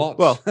takers? Yeah, lots.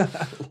 Well,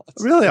 Lots.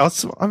 really, I'm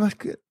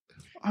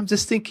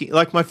just thinking.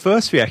 Like, my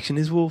first reaction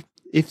is, well,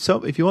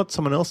 if you want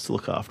someone else to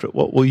look after it,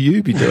 what will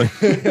you be doing?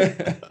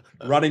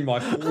 Running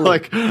my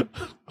forum.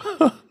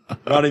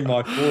 Running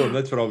my forum.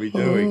 That's what I'll be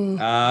doing.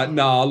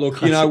 No,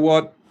 look, you know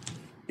what?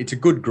 It's a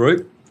good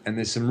group, and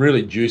there's some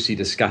really juicy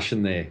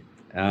discussion there.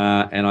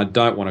 And I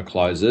don't want to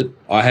close it.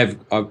 I've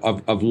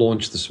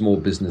launched the Small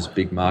Business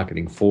Big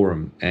Marketing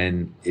Forum,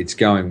 and it's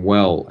going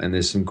well. And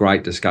there's some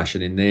great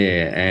discussion in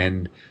there.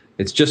 And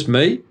it's just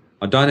me.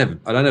 I don't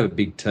have a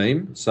big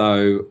team.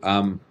 So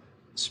I'm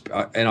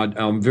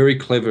very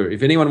clever.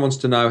 If anyone wants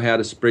to know how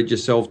to spread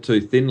yourself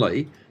too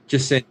thinly,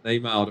 just send an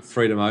email to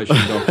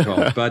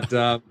freedomocean.com. But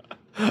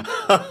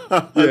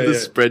the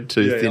spread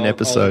too thin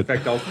episode. In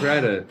fact, I'll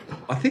create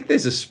I think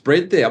there's a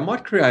spread there. I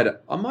might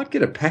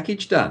get a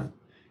package done.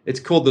 It's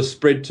called the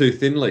Spread Too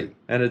Thinly,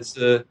 and it's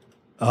it'll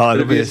be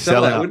a sellout,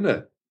 sellout, wouldn't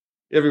it?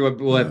 Everyone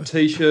will have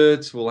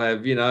T-shirts. We'll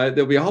have,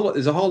 there'll be a whole lot.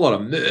 There's a whole lot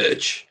of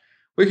merch.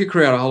 We could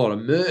create a whole lot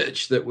of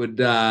merch that would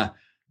go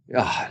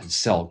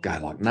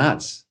like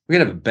nuts. We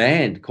could have a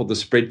band called the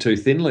Spread Too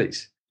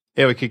Thinlies.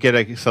 Yeah, we could get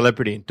a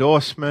celebrity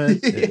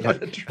endorsement.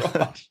 That's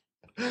right.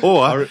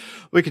 Or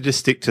we could just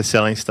stick to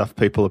selling stuff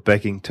people are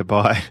begging to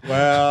buy.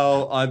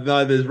 Well, I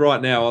know there's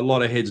right now a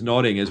lot of heads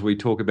nodding as we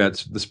talk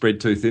about the Spread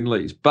Too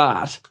Thinlies,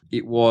 but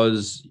it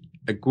was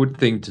a good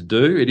thing to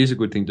do. It is a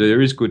good thing to do.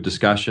 There is good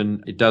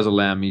discussion. It does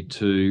allow me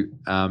to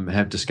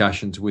have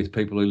discussions with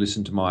people who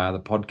listen to my other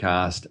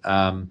podcast.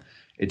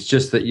 It's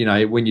just that,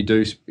 when you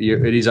do,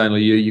 it is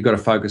only you. You've got to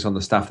focus on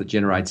the stuff that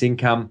generates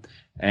income,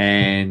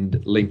 and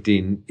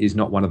LinkedIn is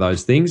not one of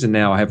those things. And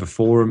now I have a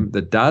forum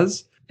that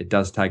does. It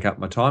does take up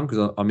my time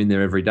because I'm in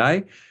there every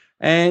day.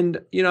 And,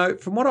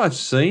 from what I've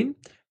seen,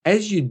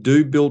 as you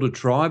do build a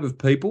tribe of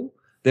people,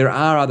 there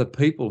are other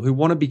people who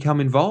want to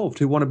become involved,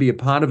 who want to be a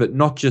part of it,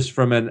 not just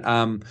from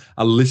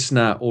a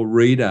listener or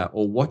reader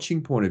or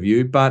watching point of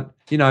view, but,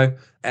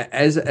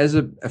 as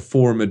a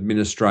forum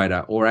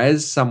administrator or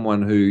as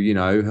someone who,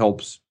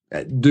 helps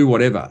do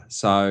whatever.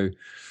 So,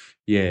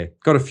 yeah,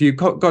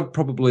 got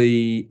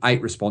probably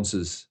 8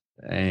 responses,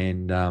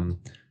 and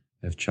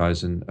have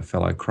chosen a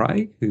fellow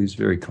Craig who's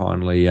very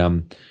kindly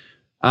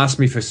asked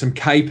me for some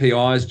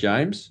KPIs,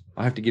 James.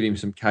 I have to give him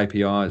some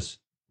KPIs.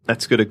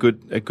 That's good. A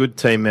good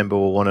team member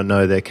will want to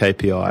know their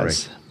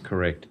KPIs.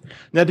 Correct.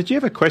 Now, did you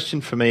have a question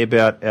for me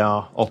about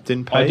our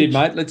opt-in page? I did,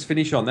 mate. Let's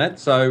finish on that.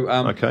 So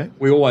okay.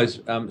 We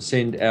always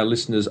send our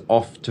listeners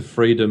off to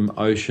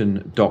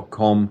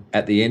freedomocean.com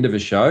at the end of a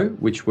show,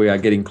 which we are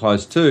getting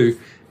close to.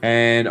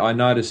 And I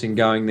noticed in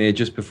going there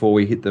just before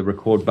we hit the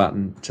record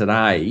button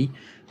today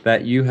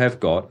that you have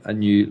got a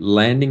new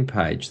landing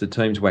page. The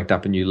team's whacked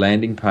up a new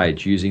landing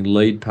page using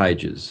Lead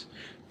Pages.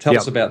 Tell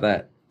us about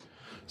that.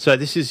 So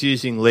this is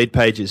using Lead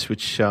Pages,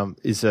 which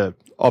is a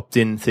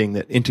opt-in thing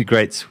that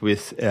integrates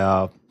with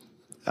our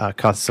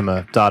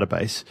customer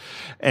database.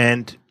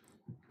 And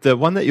The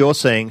one that you're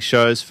seeing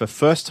shows for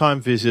first-time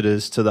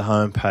visitors to the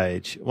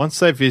homepage. Once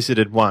they've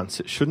visited once,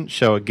 it shouldn't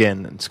show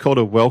again. It's called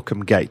a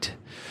welcome gate.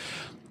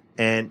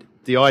 And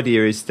the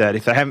idea is that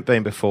if they haven't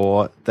been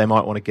before, they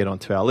might want to get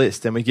onto our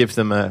list. And we give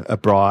them a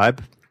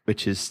bribe,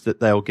 which is that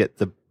they'll get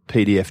the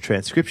PDF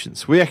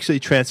transcriptions. We actually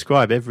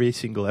transcribe every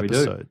single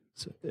episode.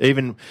 So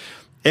even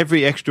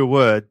every extra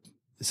word,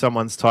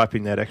 someone's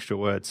typing that extra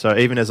word. So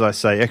even as I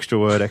say extra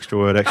word, it's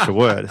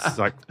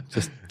like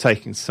just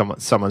taking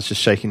someone's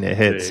just shaking their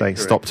head saying,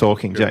 correct. Stop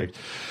talking, James.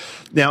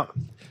 Now,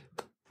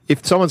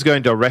 if someone's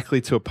going directly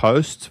to a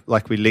post,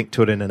 like we link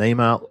to it in an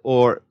email,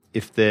 or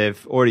if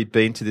they've already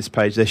been to this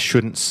page, they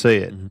shouldn't see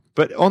it. Mm-hmm.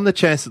 But on the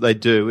chance that they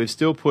do, we've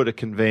still put a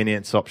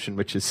convenience option,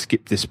 which is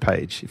skip this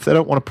page. If they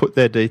don't want to put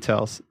their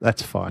details,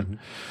 that's fine. Mm-hmm.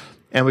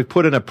 And we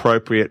put an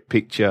appropriate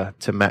picture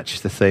to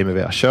match the theme of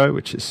our show,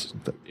 which is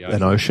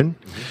an ocean.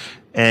 Mm-hmm.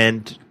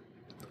 And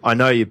I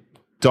know you're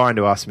dying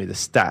to ask me the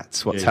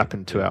stats, what's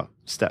happened to our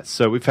stats.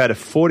 So we've had a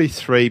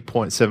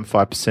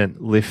 43.75%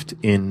 lift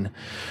in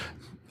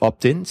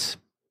opt-ins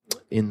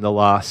in the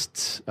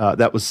last,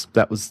 that was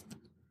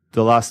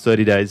the last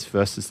 30 days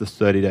versus the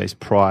 30 days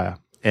prior.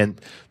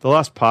 And the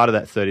last part of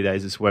that 30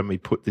 days is when we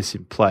put this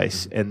in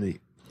place, and the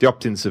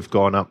opt-ins have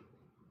gone up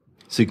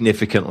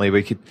significantly.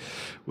 We're getting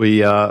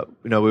about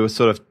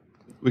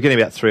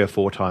 3 or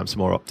 4 times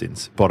more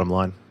opt-ins, bottom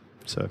line.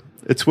 So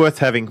it's worth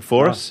having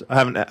for us. I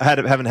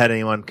haven't had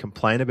anyone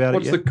complain about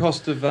it yet. What's the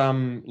cost of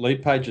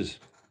lead pages?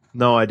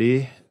 No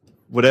idea.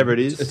 Whatever it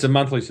is. It's a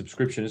monthly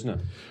subscription, isn't it?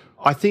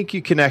 I think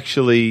you can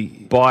actually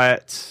buy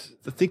it.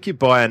 I think you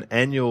buy an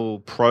annual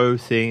pro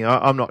thing.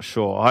 I'm not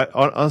sure.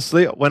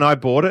 Honestly, when I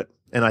bought it,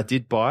 and I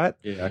did buy it,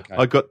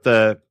 I got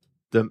the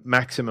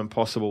maximum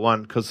possible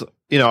one because,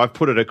 I've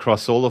put it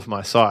across all of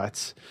my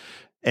sites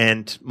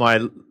and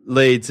my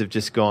leads have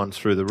just gone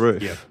through the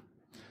roof. Yeah.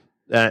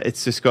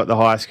 It's just got the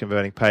highest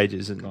converting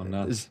pages, and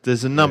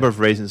there's a number of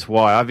reasons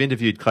why. I've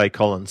interviewed Clay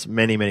Collins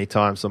many, many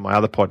times on my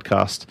other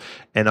podcast,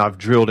 and I've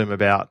drilled him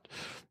about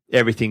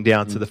everything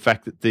down to the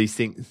fact that these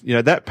things,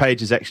 that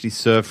page is actually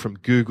served from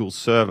Google's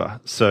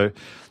server, so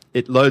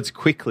it loads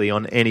quickly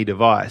on any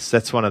device.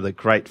 That's one of the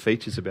great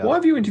features about it. Why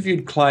have you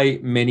interviewed Clay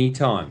many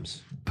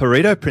times?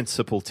 Pareto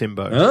principle,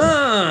 Timbo.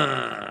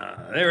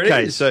 There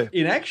it is. So,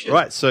 in action.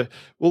 Right. So,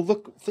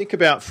 think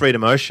about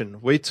Freedom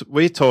Ocean.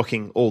 We're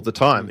talking all the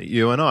time.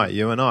 You and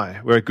I.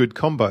 We're a good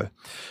combo.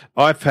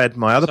 I've had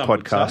my other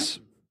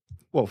podcasts.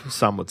 Well,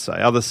 some would say.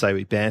 Others say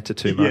we banter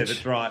too much. Yeah,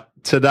 that's right.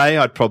 Today,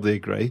 I'd probably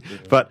agree. Yeah.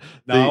 But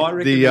I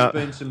reckon there's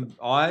been some.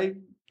 I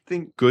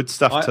think good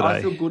stuff today.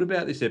 I feel good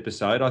about this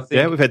episode. I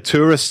think we've had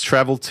tourist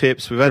travel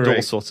tips. We've had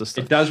all sorts of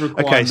stuff. It does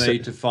require me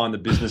to find the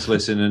business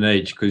lesson in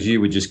each, because you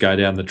would just go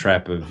down the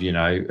trap of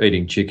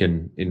eating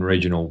chicken in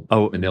regional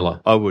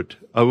Manila. I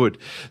would.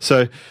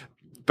 So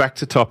back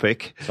to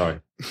topic. Sorry.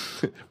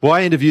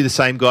 Why interview the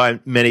same guy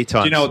many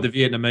times? Do you know what the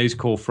Vietnamese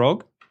call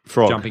frog?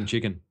 Jumping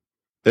chicken.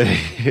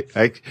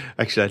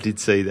 Actually, I did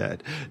see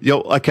that.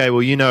 Okay,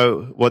 well, you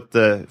know what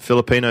the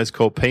Filipinos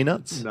call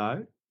peanuts?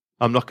 No.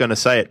 I'm not going to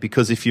say it,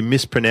 because if you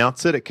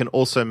mispronounce it, it can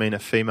also mean a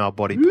female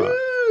body part.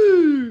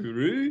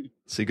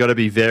 So you got to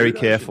be very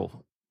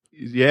careful.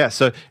 Yeah.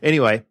 So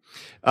anyway,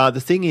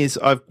 the thing is,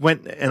 I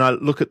went and I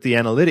look at the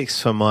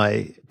analytics for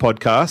my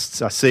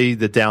podcasts. I see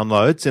the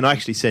downloads, and I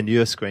actually send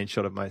you a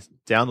screenshot of my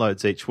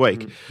downloads each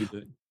week.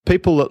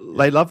 People,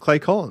 they love Clay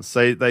Collins.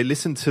 They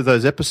listen to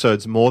those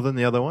episodes more than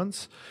the other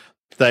ones.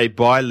 They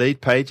buy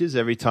lead pages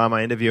every time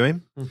I interview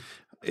him.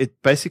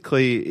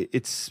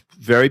 It's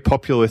very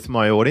popular with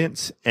my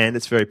audience, and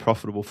it's very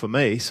profitable for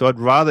me. So I'd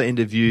rather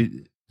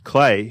interview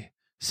Clay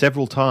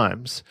several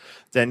times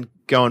than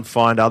go and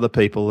find other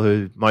people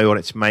who my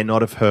audience may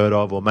not have heard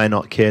of or may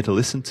not care to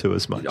listen to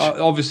as much.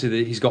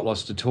 Obviously, he's got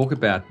lots to talk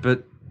about,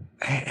 but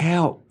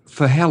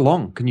for how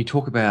long can you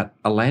talk about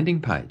a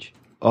landing page?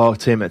 Oh,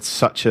 Tim, it's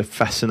such a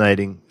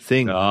fascinating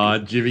thing. Oh,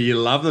 Jimmy, you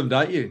love them,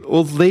 don't you?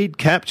 Well, lead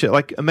capture,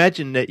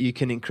 imagine that you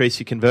can increase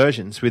your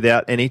conversions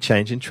without any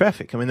change in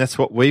traffic. I mean, that's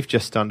what we've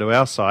just done to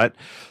our site.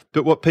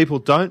 But what people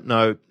don't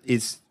know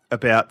is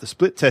about the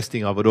split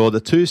testing of it, or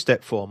the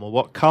 2-step form, or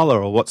what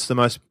color, or what's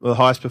the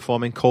highest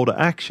performing call to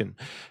action.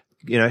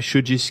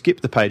 Should you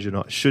skip the page or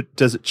not?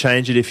 Does it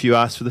change it if you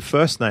ask for the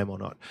first name or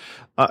not?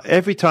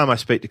 Every time I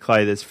speak to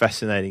Clay, there's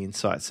fascinating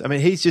insights. I mean,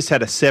 he's just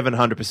had a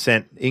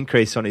 700%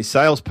 increase on his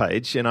sales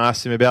page, and I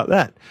asked him about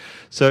that.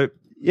 So,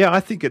 yeah,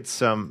 I think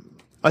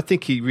I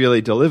think he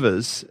really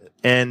delivers.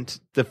 And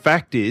the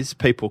fact is,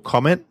 people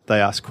comment, they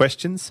ask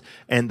questions,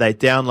 and they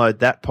download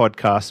that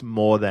podcast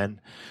more than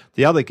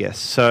the other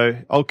guests. So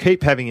I'll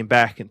keep having him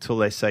back until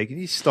they say, "Can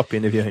you stop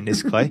interviewing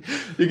this, Clay?"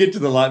 You get to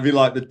the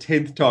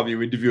 10th time you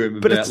interview him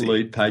about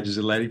lead pages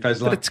and landing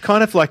pages. But it's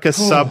kind of like a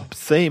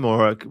sub-theme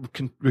or a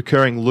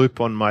recurring loop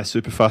on my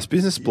Superfast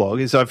Business blog.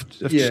 Is I've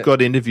just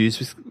got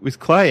interviews with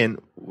Clay, and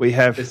we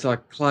have. It's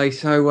like, Clay,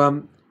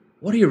 so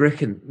what do you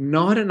reckon?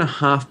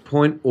 9.5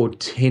 point or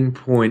 10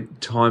 point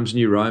Times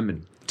New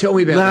Roman? Tell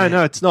me about that.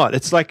 No, it's not.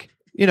 It's like,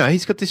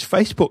 he's got this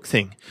Facebook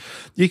thing.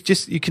 You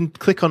can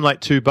click on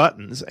like 2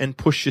 buttons and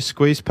push your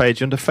squeeze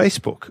page onto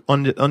Facebook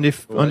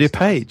on your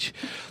page.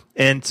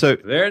 And so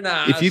very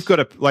nice. If you've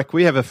got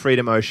we have a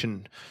Freedom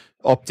Ocean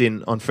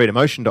opt-in on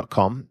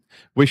freedomocean.com,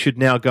 we should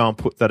now go and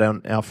put that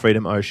on our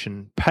Freedom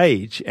Ocean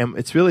page, and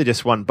it's really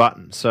just one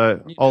button. So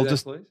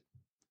please?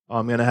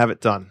 I'm going to have it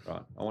done.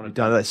 Right, I want to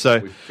done that.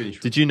 So,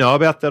 did you know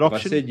about that option?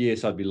 If I said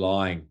yes, I'd be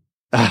lying.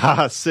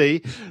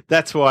 See,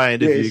 that's why I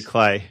interviewed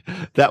Clay.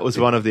 That was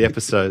one of the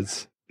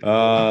episodes.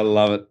 Oh,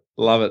 love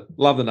it,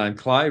 love the name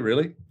Clay.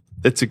 Really,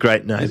 it's a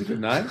great name. It's a good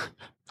name.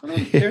 I don't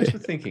know what parents were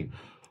thinking.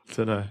 I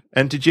don't know.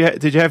 And did you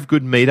have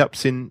good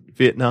meetups in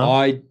Vietnam?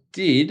 I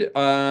did.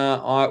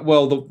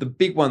 The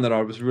big one that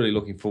I was really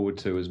looking forward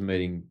to was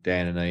meeting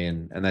Dan and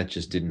Ian, and that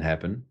just didn't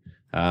happen.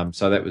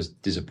 So that was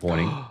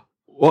disappointing.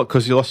 What?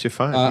 Because you lost your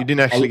phone? You didn't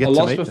actually get to meet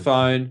them? I lost my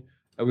phone.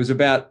 It was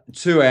about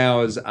 2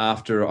 hours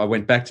after I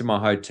went back to my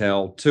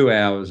hotel, 2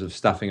 hours of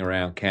stuffing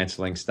around,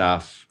 cancelling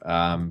stuff,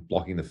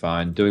 blocking the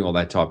phone, doing all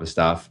that type of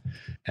stuff.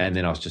 And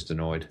then I was just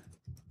annoyed.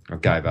 I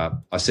gave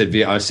up. I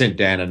sent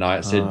Dan a note.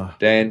 I said,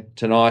 Dan,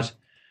 tonight,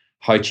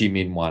 Ho Chi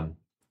Minh won.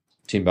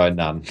 Timbo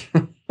none.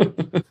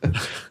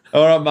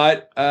 All right,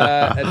 mate.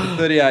 At the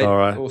 38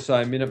 or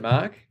so minute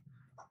mark,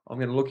 I'm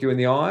going to look you in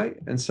the eye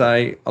and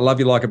say, I love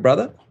you like a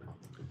brother.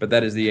 But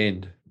that is the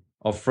end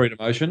of Freedom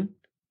Ocean,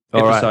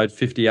 episode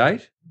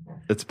 58.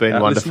 It's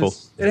been wonderful.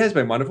 Listeners, it has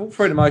been wonderful.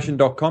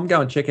 freedomocean.com.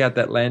 Go and check out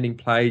that landing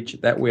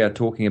page that we are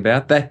talking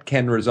about. That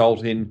can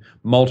result in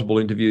multiple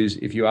interviews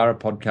if you are a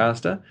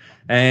podcaster.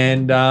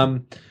 And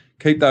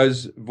keep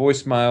those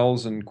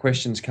voicemails and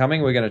questions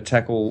coming. We're going to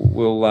tackle.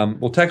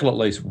 We'll tackle at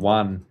least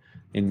one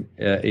in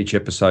each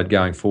episode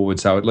going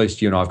forward. So at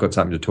least you and I have got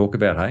something to talk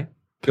about. Hey,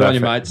 good on you,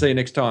 mate. See you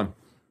next time.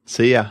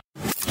 See ya.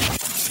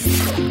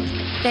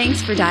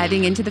 Thanks for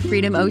diving into the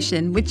Freedom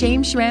Ocean with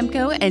James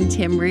Schramko and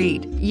Tim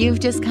Reed.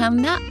 You've just come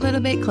that little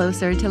bit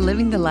closer to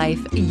living the life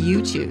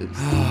you choose.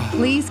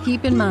 Please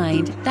keep in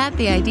mind that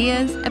the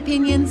ideas,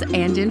 opinions,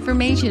 and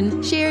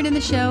information shared in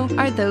the show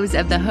are those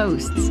of the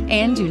hosts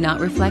and do not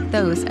reflect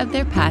those of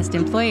their past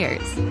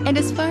employers. And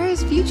as far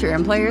as future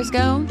employers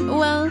go,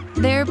 well,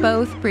 they're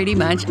both pretty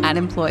much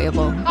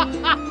unemployable.